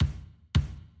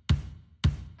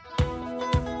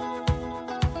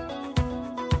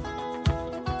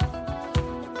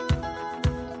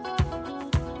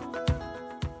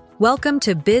Welcome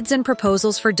to Bids and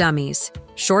Proposals for Dummies,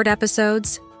 Short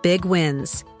Episodes, Big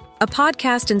Wins, a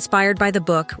podcast inspired by the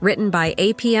book written by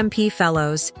APMP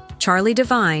fellows Charlie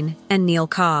Devine and Neil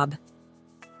Cobb.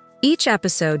 Each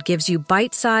episode gives you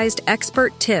bite-sized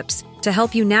expert tips to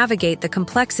help you navigate the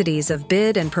complexities of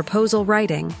bid and proposal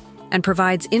writing and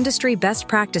provides industry best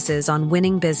practices on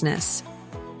winning business.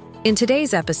 In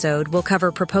today's episode, we'll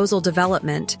cover proposal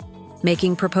development,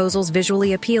 making proposals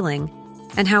visually appealing,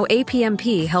 and how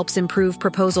APMP helps improve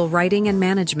proposal writing and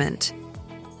management.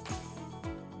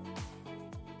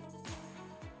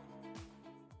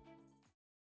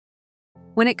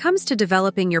 When it comes to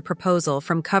developing your proposal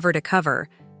from cover to cover,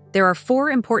 there are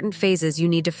 4 important phases you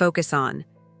need to focus on: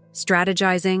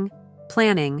 strategizing,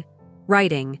 planning,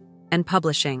 writing, and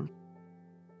publishing.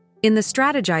 In the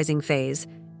strategizing phase,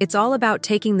 it's all about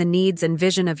taking the needs and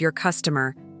vision of your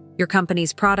customer, your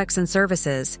company's products and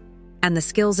services, and the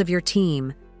skills of your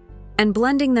team, and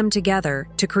blending them together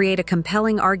to create a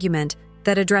compelling argument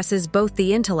that addresses both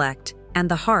the intellect and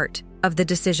the heart of the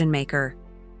decision-maker.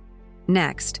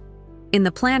 Next, in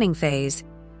the planning phase,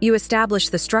 you establish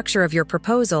the structure of your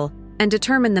proposal and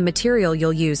determine the material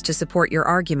you'll use to support your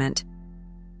argument.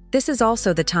 This is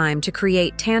also the time to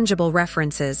create tangible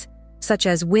references, such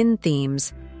as win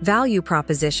themes, value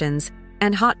propositions,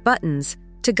 and hot buttons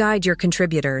to guide your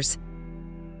contributors.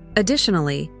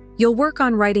 Additionally, you'll work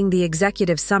on writing the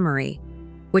executive summary,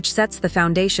 which sets the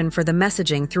foundation for the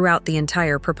messaging throughout the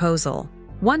entire proposal.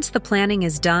 Once the planning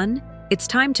is done, it's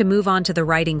time to move on to the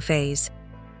writing phase.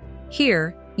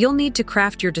 Here, you'll need to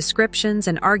craft your descriptions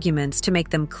and arguments to make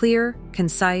them clear,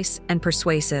 concise, and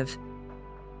persuasive.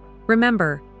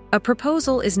 Remember, a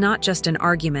proposal is not just an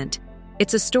argument.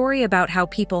 It's a story about how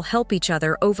people help each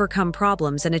other overcome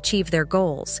problems and achieve their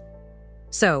goals.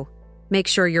 So, make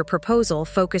sure your proposal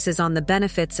focuses on the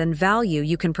benefits and value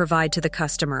you can provide to the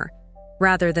customer,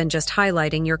 rather than just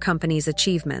highlighting your company's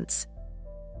achievements.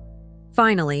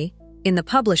 Finally, in the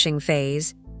publishing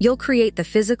phase, you'll create the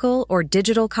physical or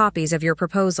digital copies of your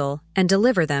proposal and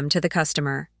deliver them to the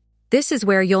customer. This is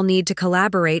where you'll need to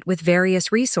collaborate with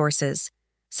various resources,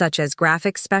 such as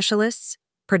graphics specialists,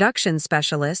 production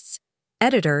specialists,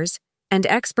 editors, and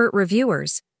expert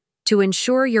reviewers, to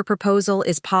ensure your proposal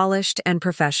is polished and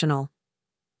professional.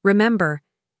 Remember,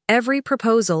 every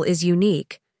proposal is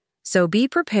unique, so be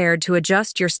prepared to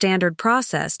adjust your standard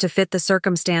process to fit the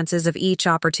circumstances of each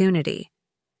opportunity.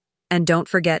 And don't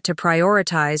forget to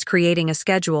prioritize creating a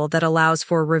schedule that allows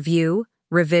for review,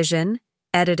 revision,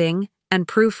 editing, and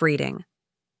proofreading.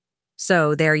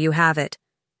 So there you have it,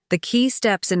 the key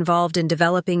steps involved in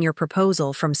developing your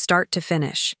proposal from start to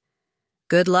finish.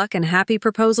 Good luck and happy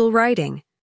proposal writing!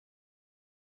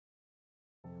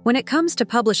 When it comes to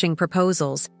publishing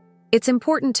proposals, it's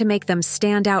important to make them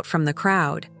stand out from the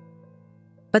crowd.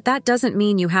 But that doesn't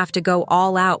mean you have to go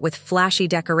all out with flashy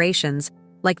decorations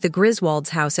like the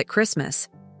Griswold's house at Christmas.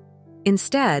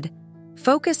 Instead,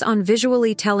 focus on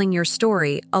visually telling your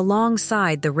story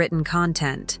alongside the written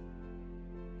content.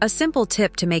 A simple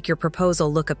tip to make your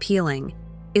proposal look appealing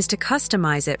is to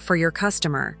customize it for your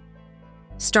customer.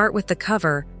 Start with the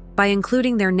cover by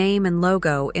including their name and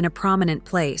logo in a prominent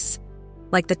place,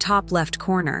 like the top left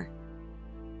corner.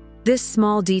 This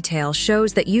small detail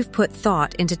shows that you've put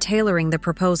thought into tailoring the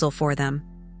proposal for them.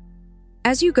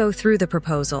 As you go through the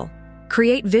proposal,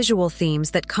 create visual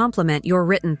themes that complement your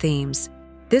written themes.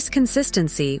 This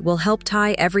consistency will help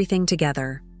tie everything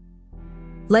together.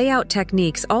 Layout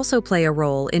techniques also play a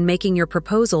role in making your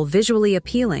proposal visually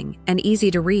appealing and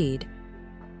easy to read.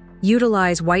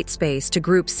 Utilize white space to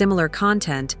group similar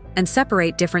content and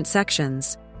separate different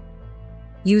sections.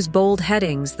 Use bold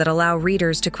headings that allow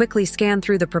readers to quickly scan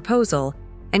through the proposal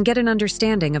and get an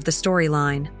understanding of the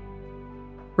storyline.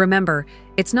 Remember,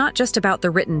 it's not just about the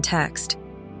written text.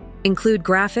 Include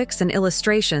graphics and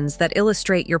illustrations that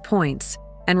illustrate your points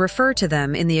and refer to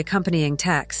them in the accompanying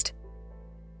text.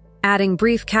 Adding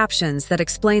brief captions that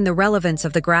explain the relevance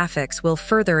of the graphics will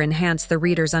further enhance the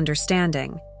reader's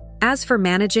understanding. As for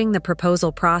managing the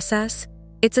proposal process,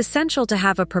 it's essential to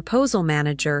have a proposal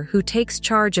manager who takes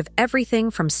charge of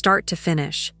everything from start to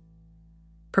finish.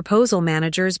 Proposal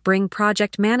managers bring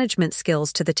project management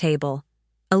skills to the table,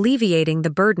 alleviating the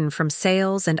burden from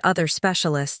sales and other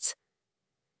specialists.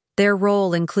 Their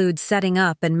role includes setting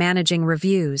up and managing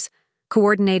reviews,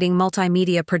 coordinating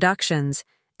multimedia productions,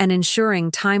 and ensuring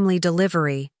timely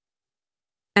delivery.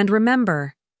 And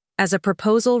remember, as a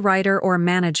proposal writer or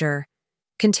manager,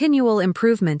 continual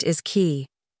improvement is key.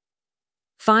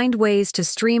 Find ways to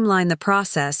streamline the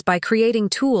process by creating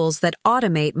tools that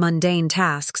automate mundane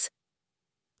tasks.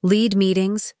 Lead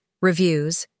meetings,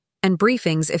 reviews, and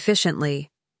briefings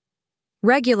efficiently.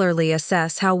 Regularly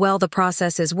assess how well the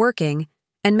process is working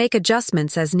and make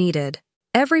adjustments as needed.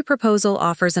 Every proposal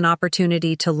offers an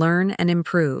opportunity to learn and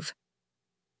improve.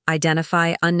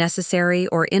 Identify unnecessary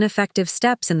or ineffective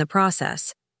steps in the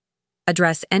process.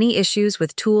 Address any issues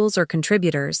with tools or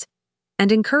contributors,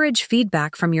 and encourage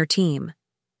feedback from your team.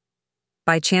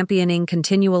 By championing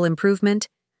continual improvement,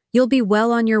 you'll be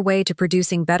well on your way to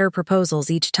producing better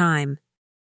proposals each time.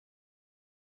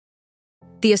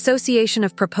 The Association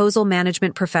of Proposal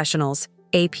Management Professionals,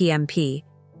 APMP,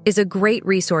 is a great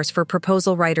resource for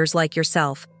proposal writers like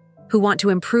yourself who want to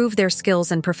improve their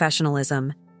skills and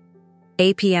professionalism.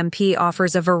 APMP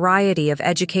offers a variety of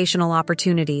educational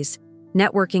opportunities,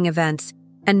 networking events,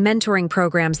 and mentoring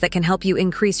programs that can help you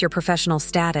increase your professional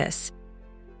status.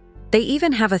 They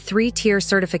even have a 3-tier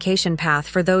certification path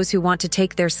for those who want to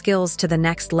take their skills to the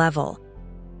next level.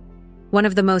 One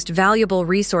of the most valuable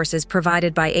resources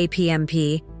provided by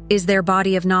APMP is their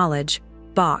body of knowledge,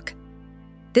 BOK.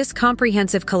 This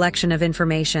comprehensive collection of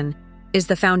information is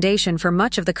the foundation for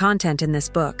much of the content in this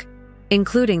book,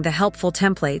 including the helpful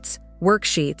templates,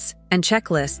 worksheets, and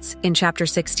checklists in Chapter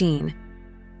 16.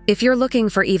 If you're looking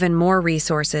for even more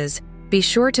resources, be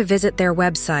sure to visit their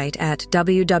website at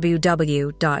www.apmp.org.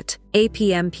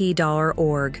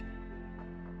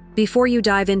 Before you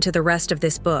dive into the rest of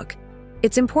this book,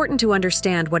 it's important to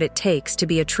understand what it takes to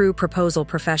be a true proposal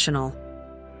professional.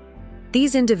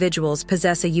 These individuals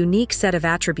possess a unique set of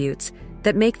attributes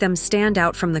that make them stand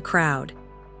out from the crowd.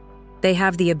 They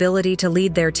have the ability to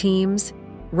lead their teams,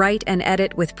 write and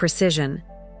edit with precision,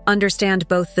 understand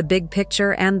both the big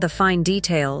picture and the fine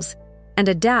details, and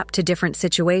adapt to different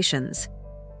situations.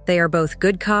 They are both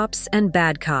good cops and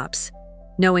bad cops,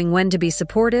 knowing when to be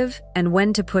supportive and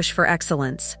when to push for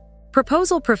excellence.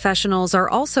 Proposal professionals are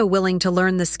also willing to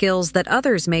learn the skills that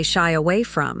others may shy away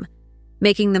from,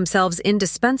 making themselves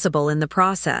indispensable in the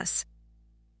process.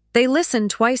 They listen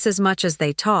twice as much as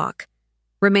they talk,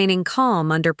 remaining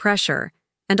calm under pressure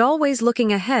and always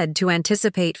looking ahead to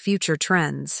anticipate future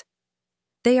trends.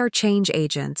 They are change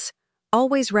agents,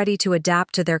 always ready to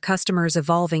adapt to their customers'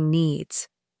 evolving needs.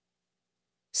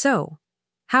 So,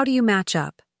 how do you match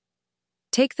up?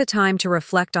 Take the time to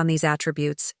reflect on these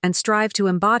attributes and strive to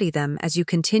embody them as you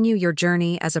continue your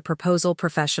journey as a proposal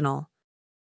professional.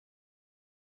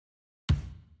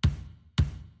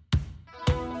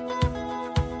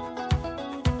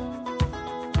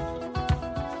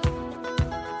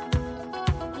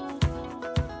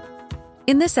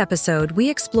 In this episode, we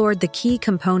explored the key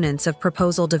components of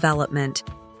proposal development,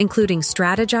 including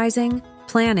strategizing,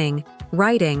 planning,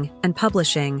 writing, and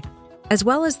publishing, as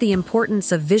well as the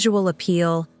importance of visual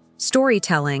appeal,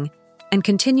 storytelling, and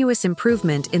continuous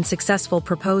improvement in successful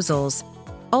proposals,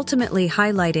 ultimately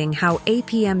highlighting how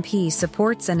APMP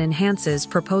supports and enhances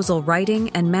proposal writing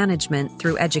and management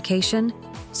through education,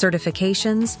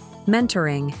 certifications,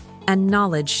 mentoring, and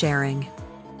knowledge sharing.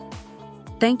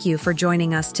 Thank you for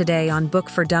joining us today on Book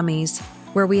for Dummies,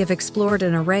 where we have explored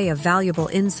an array of valuable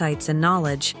insights and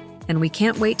knowledge, and we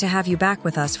can't wait to have you back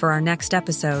with us for our next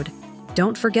episode.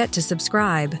 Don't forget to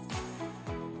subscribe.